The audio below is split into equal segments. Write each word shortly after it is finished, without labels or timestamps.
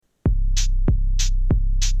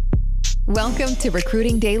Welcome to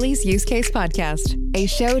Recruiting Daily's Use Case Podcast, a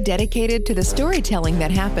show dedicated to the storytelling that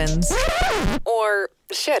happens, or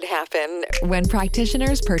should happen, when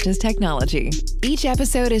practitioners purchase technology. Each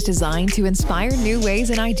episode is designed to inspire new ways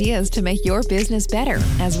and ideas to make your business better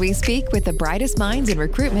as we speak with the brightest minds in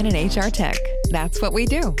recruitment and HR tech. That's what we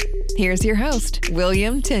do. Here's your host,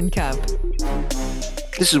 William Tincup.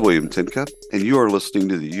 This is William Tincup, and you are listening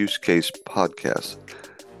to the Use Case Podcast.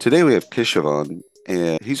 Today we have Kesavan,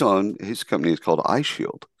 and his company is called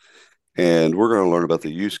ishield, and we're going to learn about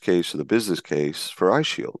the use case or the business case for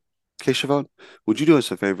ishield. Kesavan, would you do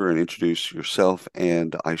us a favor and introduce yourself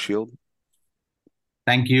and ishield?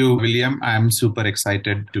 Thank you, William. I'm super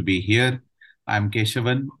excited to be here. I'm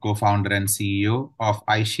Kesavan, co-founder and CEO of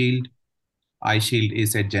ishield. ishield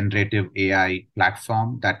is a generative AI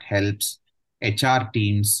platform that helps HR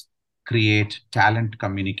teams create talent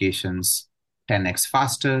communications 10x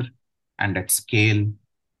faster and at scale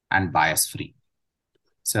and bias-free.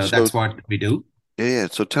 So that's what we do. Yeah.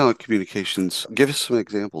 So talent communications, give us some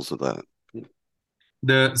examples of that.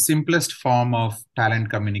 The simplest form of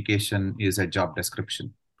talent communication is a job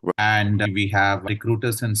description. Right. And we have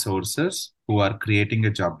recruiters and sourcers who are creating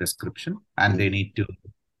a job description, and they need to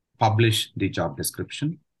publish the job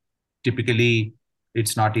description. Typically,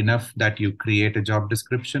 it's not enough that you create a job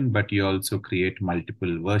description, but you also create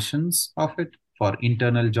multiple versions of it for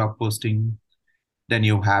internal job posting. Then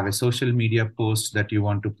you have a social media post that you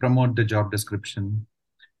want to promote the job description.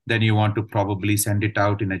 Then you want to probably send it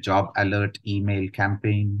out in a job alert email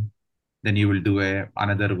campaign. Then you will do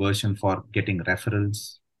another version for getting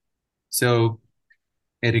referrals. So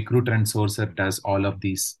a recruiter and sourcer does all of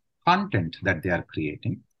these content that they are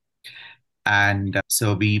creating. And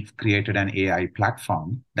so we've created an AI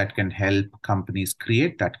platform that can help companies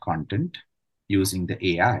create that content using the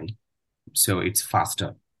AI. So it's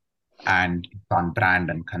faster and it's on brand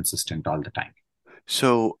and consistent all the time.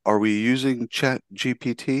 So are we using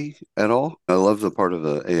ChatGPT at all? I love the part of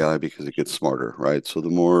the AI because it gets smarter, right? So the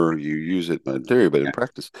more you use it in theory, but in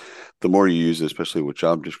practice, the more you use it, especially with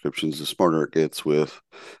job descriptions, the smarter it gets with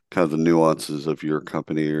kind of the nuances of your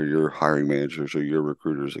company or your hiring managers or your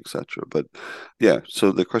recruiters, et cetera. But yeah,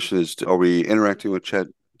 so the question is, are we interacting with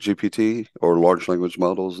ChatGPT or large language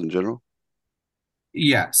models in general?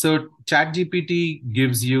 Yeah, so ChatGPT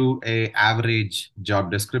gives you an average job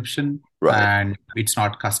description, right, and it's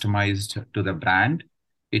not customized to the brand.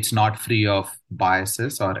 It's not free of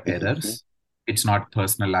biases or errors. It's not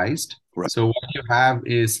personalized. Right. So what you have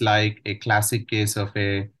is like a classic case of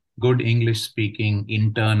a good English-speaking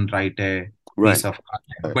intern write a piece of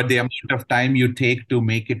content. But the amount of time you take to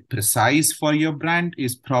make it precise for your brand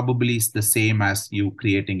is probably the same as you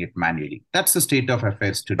creating it manually. That's the state of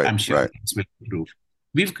affairs today. I'm sure things will improve.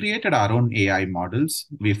 We've created our own AI models.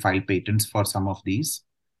 We filed patents for some of these.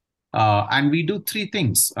 And we do three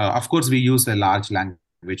things. Of course, we use a large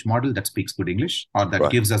language model that speaks good English or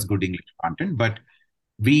that gives us good English content. But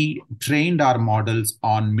we trained our models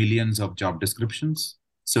on millions of job descriptions.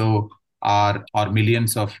 So our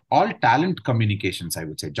millions of all talent communications, I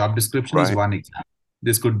would say. Job description is one example.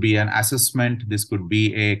 This could be an assessment. This could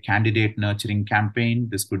be a candidate nurturing campaign.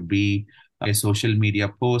 This could be a social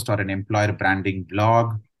media post or an employer branding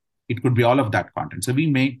blog. It could be all of that content. So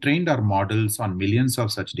we trained our models on millions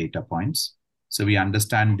of such data points. So we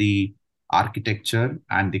understand the architecture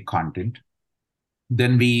and the content.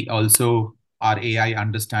 Then our AI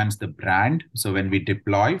understands the brand. So when we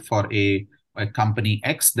deploy for a company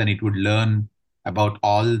X, then it would learn about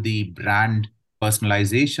all the brand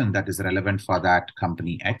personalization that is relevant for that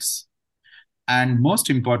company X. And most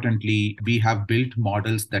importantly, we have built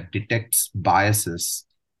models that detects biases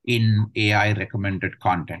in AI recommended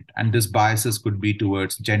content. And these biases could be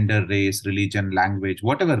towards gender, race, religion, language,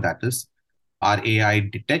 whatever that is. Our AI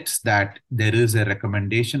detects that there is a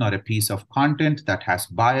recommendation or a piece of content that has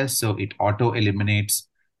bias. So it auto eliminates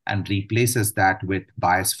and replaces that with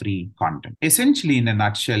bias-free content. Essentially, in a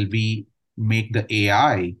nutshell, we make the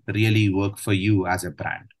AI really work for you as a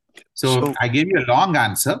brand. So I gave you a long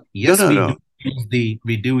answer. Yes,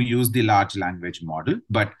 we do use the large language model,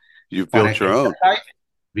 but you built your own.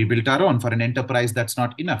 We built our own. For an enterprise, that's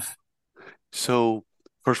not enough. So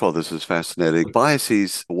first of all, this is fascinating.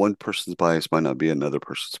 Biases, one person's bias might not be another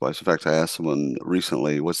person's bias. In fact, I asked someone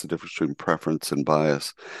recently, what's the difference between preference and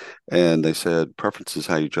bias? And they said preference is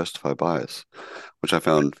how you justify bias, which I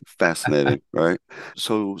found fascinating, right?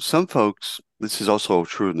 So some folks, this is also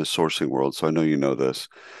true in the sourcing world, so I know you know this,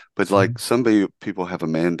 but like people have a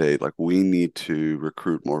mandate, like we need to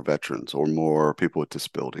recruit more veterans or more people with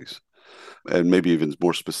disabilities, and maybe even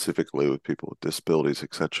more specifically with people with disabilities,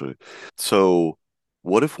 et cetera. So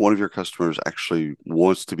What if one of your customers actually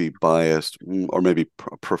wants to be biased or maybe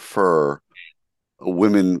prefer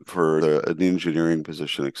women for an engineering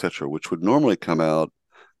position, et cetera, which would normally come out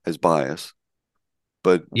as bias,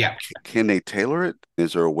 but Yeah, can they tailor it?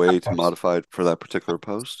 Is there a way of to course. modify it for that particular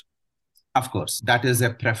post? Of course, that is a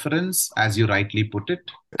preference, as you rightly put it,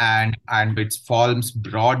 and it falls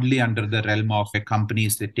broadly under the realm of a company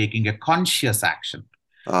is taking a conscious action.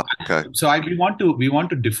 Okay. So we want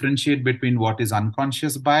to differentiate between what is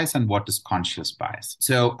unconscious bias and what is conscious bias.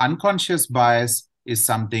 So unconscious bias is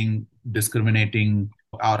something discriminating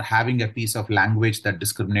or having a piece of language that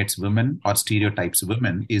discriminates women or stereotypes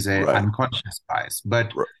women is a Right. unconscious bias.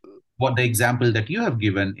 But Right. what the example that you have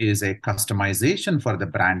given is a customization for the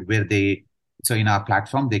brand where so in our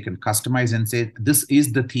platform they can customize and say this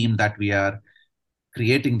is the theme that we are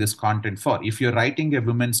creating this content for. If you're writing a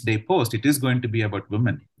Women's Day post, it is going to be about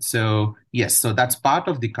women. So yes, so that's part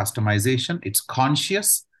of the customization. It's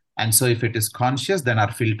conscious. And so if it is conscious, then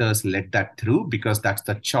our filters let that through because that's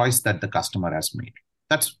the choice that the customer has made.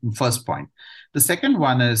 That's first point. The second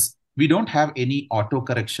one is we don't have any auto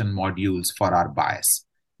correction modules for our bias.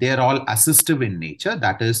 They are all assistive in nature.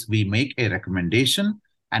 That is, we make a recommendation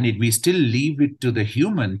and we still leave it to the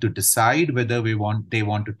human to decide whether they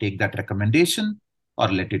want to take that recommendation or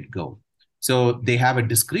let it go. So they have a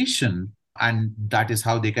discretion, and that is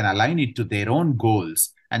how they can align it to their own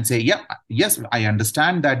goals and say, yeah, yes, I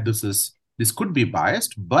understand that this could be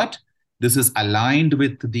biased, but this is aligned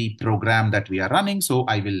with the program that we are running, so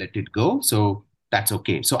I will let it go. So that's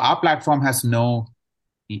okay. So our platform has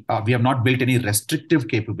we have not built any restrictive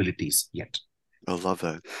capabilities yet. I love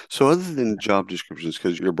that. So other than job descriptions,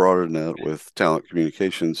 because you're broader than that with talent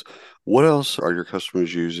communications, what else are your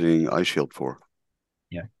customers using ishield for?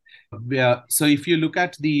 Yeah. So if you look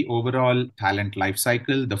at the overall talent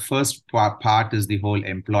lifecycle, the first part is the whole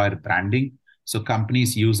employer branding. So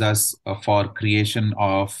companies use us for creation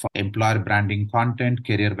of employer branding content,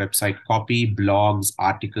 career website copy, blogs,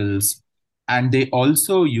 articles, and they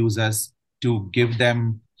also use us to give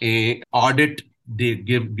them a audit.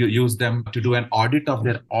 Use them to do an audit of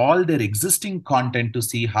all their existing content to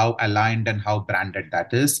see how aligned and how branded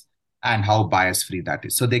that is and how bias free that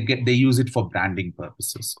is. So they use it for branding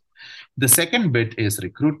purposes. The second bit is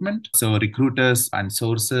recruitment. So recruiters and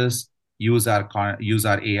sources use our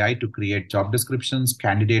AI to create job descriptions,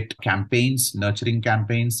 candidate campaigns, nurturing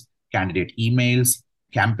campaigns, candidate emails,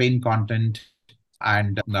 campaign content,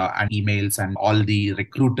 and emails and all the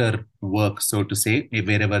recruiter work, so to say,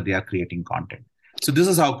 wherever they are creating content. So this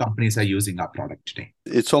is how companies are using our product today.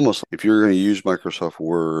 It's almost like if you're going to use Microsoft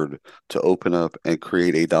Word to open up and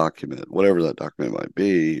create a document, whatever that document might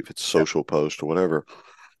be, if it's a social post or whatever,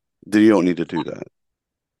 then you don't need to do that.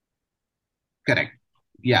 Correct.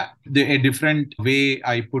 Yeah. A different way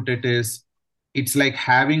I put it is it's like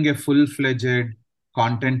having a full-fledged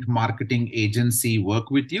content marketing agency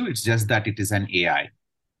work with you. It's just that it is an AI.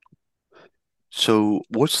 So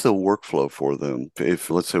what's the workflow for them? If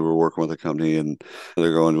let's say we're working with a company and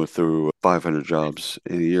they're going through 500 jobs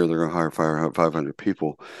in a year, they're going to hire 500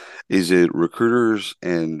 people. Is it recruiters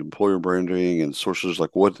and employer branding and sources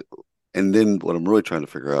like what? And then what I'm really trying to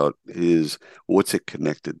figure out is what's it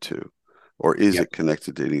connected to? Or is it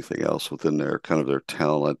connected to anything else within their kind of their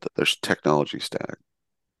talent, their technology stack?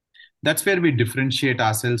 That's where we differentiate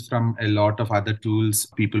ourselves from a lot of other tools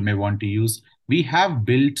people may want to use. We have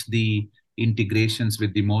built the integrations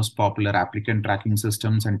with the most popular applicant tracking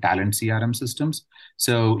systems and talent CRM systems.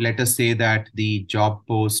 So let us say that the job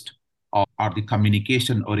post or the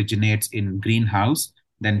communication originates in Greenhouse,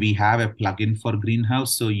 then we have a plugin for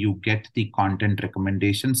Greenhouse. So you get the content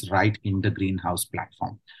recommendations right in the Greenhouse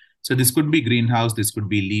platform. So this could be Greenhouse, this could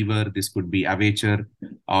be Lever, this could be Avature,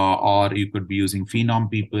 or you could be using Phenom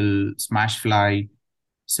People, Smashfly.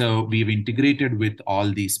 So we've integrated with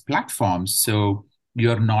all these platforms. So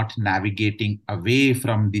you're not navigating away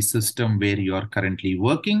from the system where you're currently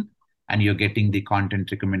working, and you're getting the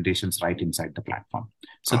content recommendations right inside the platform.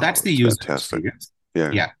 So that's the user experience.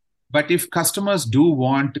 Yeah. But if customers do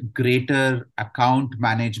want greater account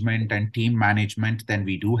management and team management, then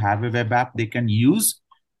we do have a web app they can use.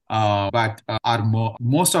 But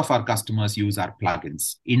most of our customers use our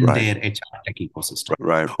plugins in their HR tech ecosystem.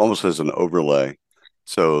 Right. Almost as an overlay.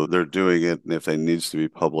 So they're doing it, and if it needs to be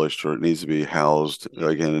published or it needs to be housed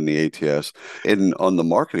again in the ATS. And on the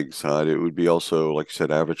marketing side, it would be also, like you said,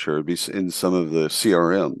 Avature. It'd be in some of the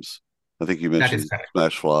CRMs. I think you mentioned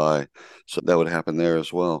Smashfly, so that would happen there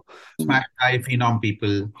as well. Smashfly, Phenom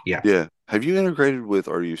People, yeah. Yeah. Have you integrated with?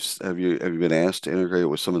 Have you been asked to integrate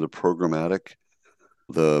with some of the programmatic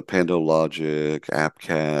the Pando Logic,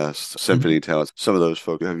 Appcast, Symphony Talents, some of those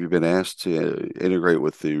folks, have you been asked to integrate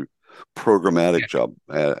with the programmatic job?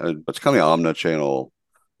 It's kind of omni-channel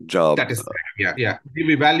job. That is correct. Yeah. We've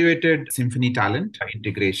evaluated Symphony Talent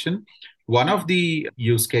integration. One of the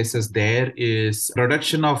use cases there is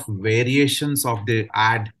production of variations of the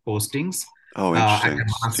ad postings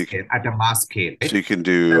Interesting. At a mass scale. Right? So you can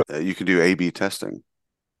do A/B testing.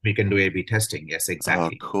 We can do A/B testing. Yes,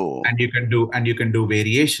 exactly. Oh, cool. And you can do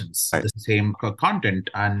variations of the same content,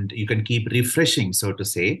 and you can keep refreshing, so to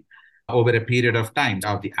say, over a period of time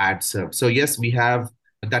of the ad served. So yes, we have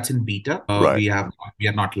that's in beta. We are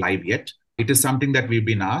not live yet. It is something that we've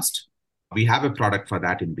been asked. We have a product for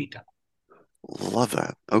that in beta. Love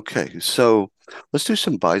that. Okay, so let's do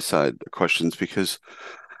some buy-side questions, because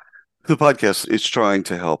the podcast is trying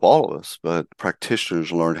to help all of us, but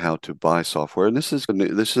practitioners learn how to buy software. And this is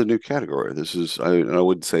a new category. I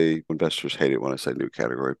wouldn't say investors hate it when I say new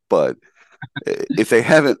category, but if they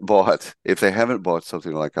haven't bought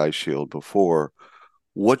something like ishield before,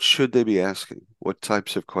 what should they be asking? What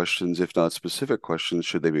types of questions, if not specific questions,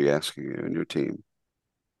 should they be asking you and your team?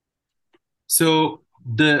 So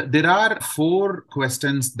there are 4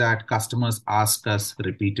 questions that customers ask us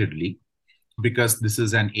repeatedly. Because this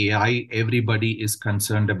is an AI, everybody is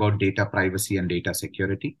concerned about data privacy and data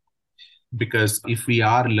security. Because if we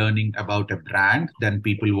are learning about a brand, then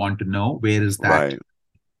people want to know where is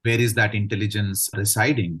that intelligence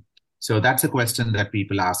residing. So that's a question that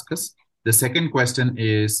people ask us. The second question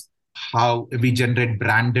is how we generate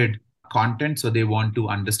branded content. So they want to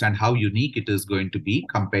understand how unique it is going to be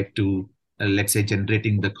compared to, let's say,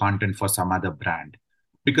 generating the content for some other brand.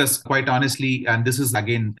 Because quite honestly, and this is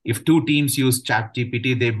again, if 2 teams use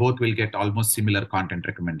ChatGPT, they both will get almost similar content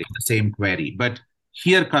recommendation, the same query. But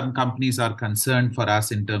here companies are concerned for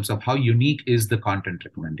us in terms of how unique is the content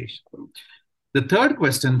recommendation. The third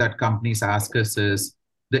question that companies ask us is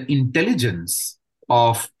the intelligence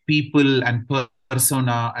of people and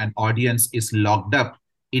persona and audience is logged up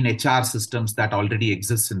in HR systems that already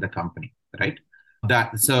exists in the company, right?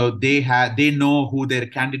 So they know who their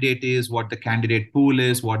candidate is, what the candidate pool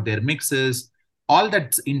is, what their mix is. All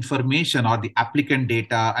that information or the applicant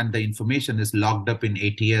data and the information is logged up in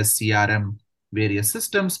ATS, CRM, various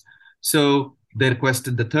systems. So the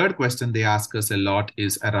third question they ask us a lot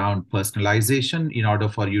is around personalization. In order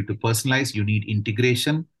for you to personalize, you need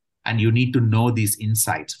integration, and you need to know these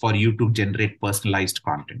insights for you to generate personalized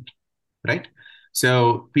content, right?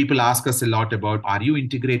 So people ask us a lot about, are you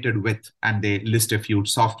integrated with, and they list a few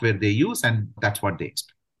software they use, and that's what they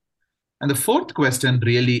expect. And the fourth question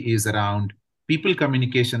really is around people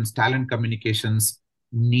communications, talent communications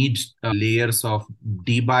need layers of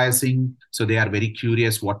debiasing. So they are very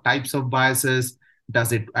curious what types of biases,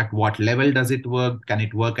 at what level does it work? Can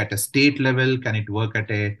it work at a state level? Can it work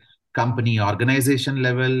at a company organization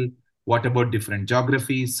level? What about different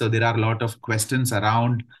geographies? So there are a lot of questions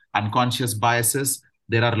around unconscious biases.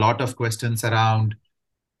 There are a lot of questions around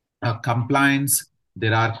compliance.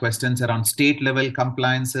 There are questions around state level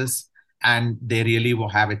compliances. And they really will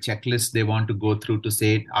have a checklist they want to go through to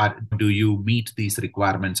say, do you meet these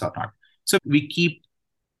requirements or not? So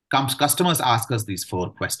customers ask us these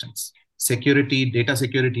 4 questions: security, data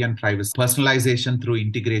security and privacy, personalization through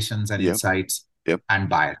integrations and insights, and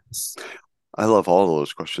bias. I love all of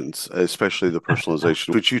those questions, especially the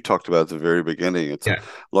personalization, which you talked about at the very beginning. It's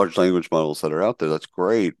large language models that are out there. That's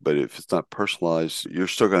great. But if it's not personalized, you're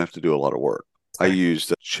still going to have to do a lot of work. I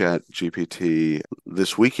used ChatGPT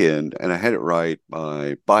this weekend, and I had it write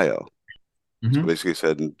my bio. So basically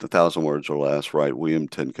said in 1,000 words or less, write William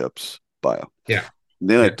Tincup's bio. Yeah. And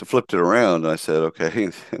then I flipped it around, and I said, okay,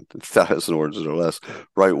 1,000 words or less,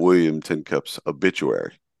 write William Tincup's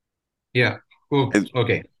obituary. Yeah.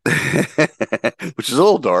 Okay. Which is a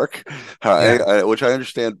little dark, which I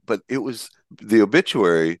understand, but the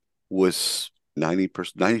obituary was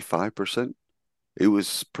 90%, 95%. It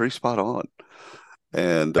was pretty spot on.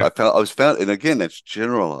 And I was found, and again, that's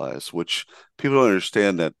generalized, which people don't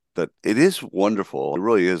understand that it is wonderful. It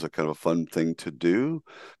really is a kind of a fun thing to do,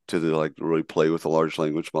 to like really play with the large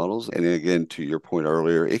language models. And again, to your point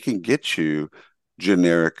earlier, it can get you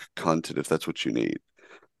generic content if that's what you need.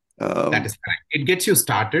 That is correct. It gets you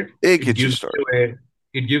started. It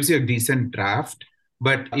gives you a decent draft.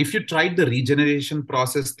 But if you tried the regeneration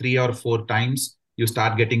process 3 or 4 times, you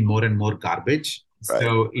start getting more and more garbage. Right.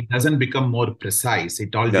 So it doesn't become more precise.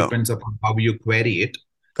 It all depends upon how you query it.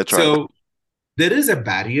 That's right. So there is a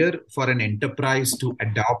barrier for an enterprise to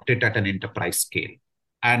adopt it at an enterprise scale.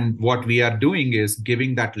 And what we are doing is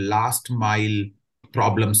giving that last mile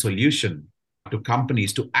problem solution to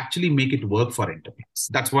companies to actually make it work for enterprise.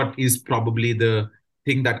 That's what is probably the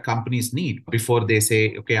thing that companies need before they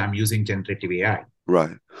say, okay, I'm using generative AI.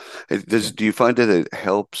 Right. Do you find that it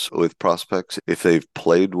helps with prospects if they've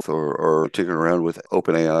played with or tinkered around with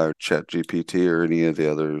OpenAI or ChatGPT or any of the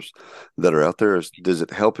others that are out there? Does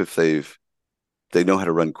it help if they know how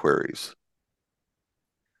to run queries?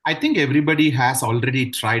 I think everybody has already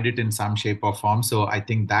tried it in some shape or form. So I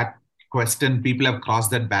think that question, people have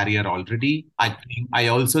crossed that barrier already. I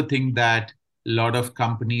also think that a lot of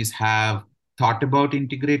companies have thought about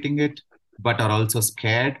integrating it, but are also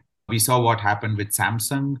scared. We saw what happened with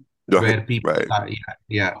Samsung, Right, where people, right.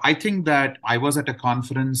 yeah. I think that I was at a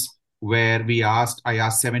conference where I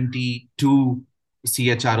asked 72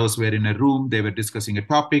 CHROs were in a room, they were discussing a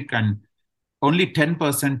topic, and only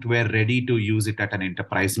 10% were ready to use it at an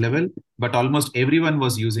enterprise level, but almost everyone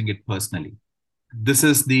was using it personally.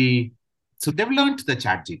 So they've learned the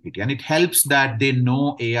chat GPT, and it helps that they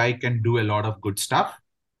know AI can do a lot of good stuff,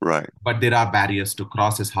 Right. but there are barriers to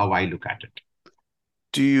cross is how I look at it.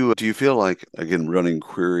 Do you feel like, again, running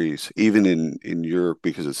queries, even in Europe,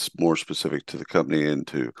 because it's more specific to the company and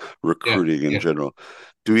to Yeah, recruiting in yeah. general,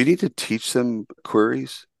 do we need to teach them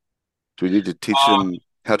queries? Do we need to teach Uh, them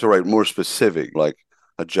how to write more specific, like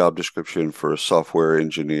a job description for a software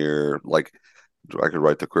engineer? Like I could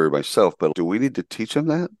write the query myself, but do we need to teach them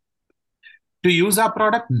that? to use our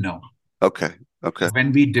product? No. Okay. Okay.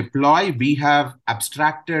 When we deploy, we have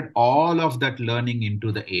abstracted all of that learning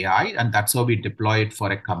into the AI, and that's how we deploy it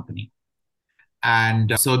for a company.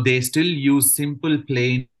 And so they still use simple,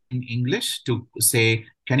 plain English to say,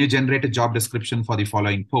 can you generate a job description for the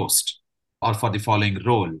following post or for the following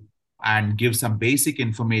role, and give some basic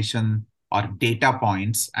information or data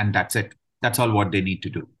points, and that's it. That's all what they need to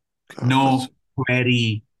do. Oh, No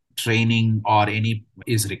query training or any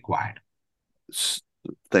is required.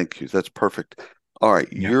 thank you. That's perfect. All right.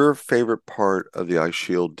 Yeah. Your favorite part of the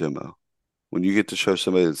ishield demo? When you get to show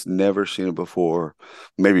somebody that's never seen it before,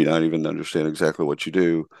 maybe not even understand exactly what you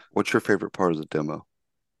do, what's your favorite part of the demo?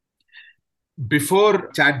 Before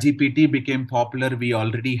ChatGPT became popular, we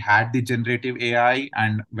already had the generative AI.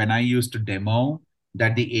 And when I used to demo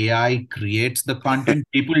that the AI creates the content,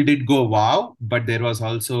 people did go, wow, but there was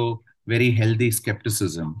also very healthy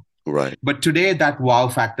skepticism. Right. But today, that wow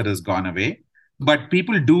factor has gone away. But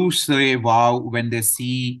people do say wow when they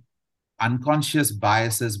see unconscious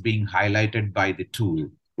biases being highlighted by the tool.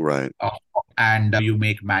 Right. And you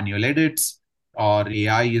make manual edits, or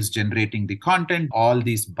AI is generating the content, all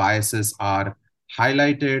these biases are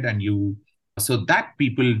highlighted, and so that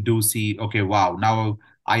people do see, okay, wow, now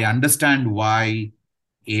I understand why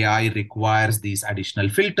AI requires these additional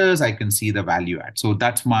filters. I can see the value add. So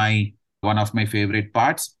that's one of my favorite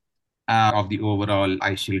parts of the overall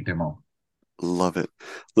iShield demo. Love it.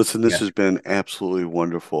 Listen, this Yeah. has been absolutely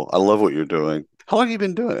wonderful. I love what you're doing. How long have you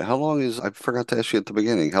been doing it? I forgot to ask you at the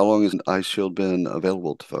beginning, how long has iShield been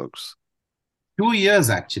available to folks? 2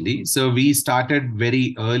 years actually. So we started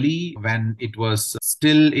very early when it was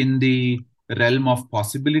still in the realm of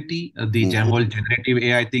possibility. The Hmm. whole generative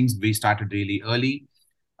AI things, we started really early,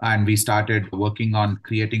 and we started working on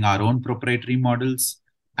creating our own proprietary models.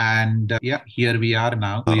 And yeah, here we are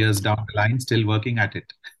now, 2 years down the line, still working at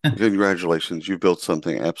it. Congratulations. You built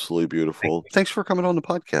something absolutely beautiful. Thanks for coming on the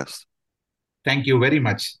podcast. Thank you very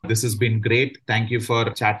much. This has been great. Thank you for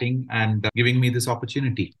chatting and giving me this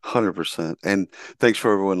opportunity. 100%. And thanks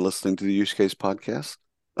for everyone listening to the Use Case Podcast.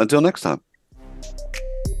 Until next time.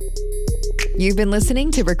 You've been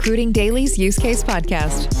listening to Recruiting Daily's Use Case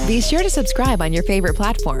Podcast. Be sure to subscribe on your favorite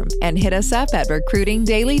platform and hit us up at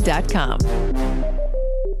recruitingdaily.com.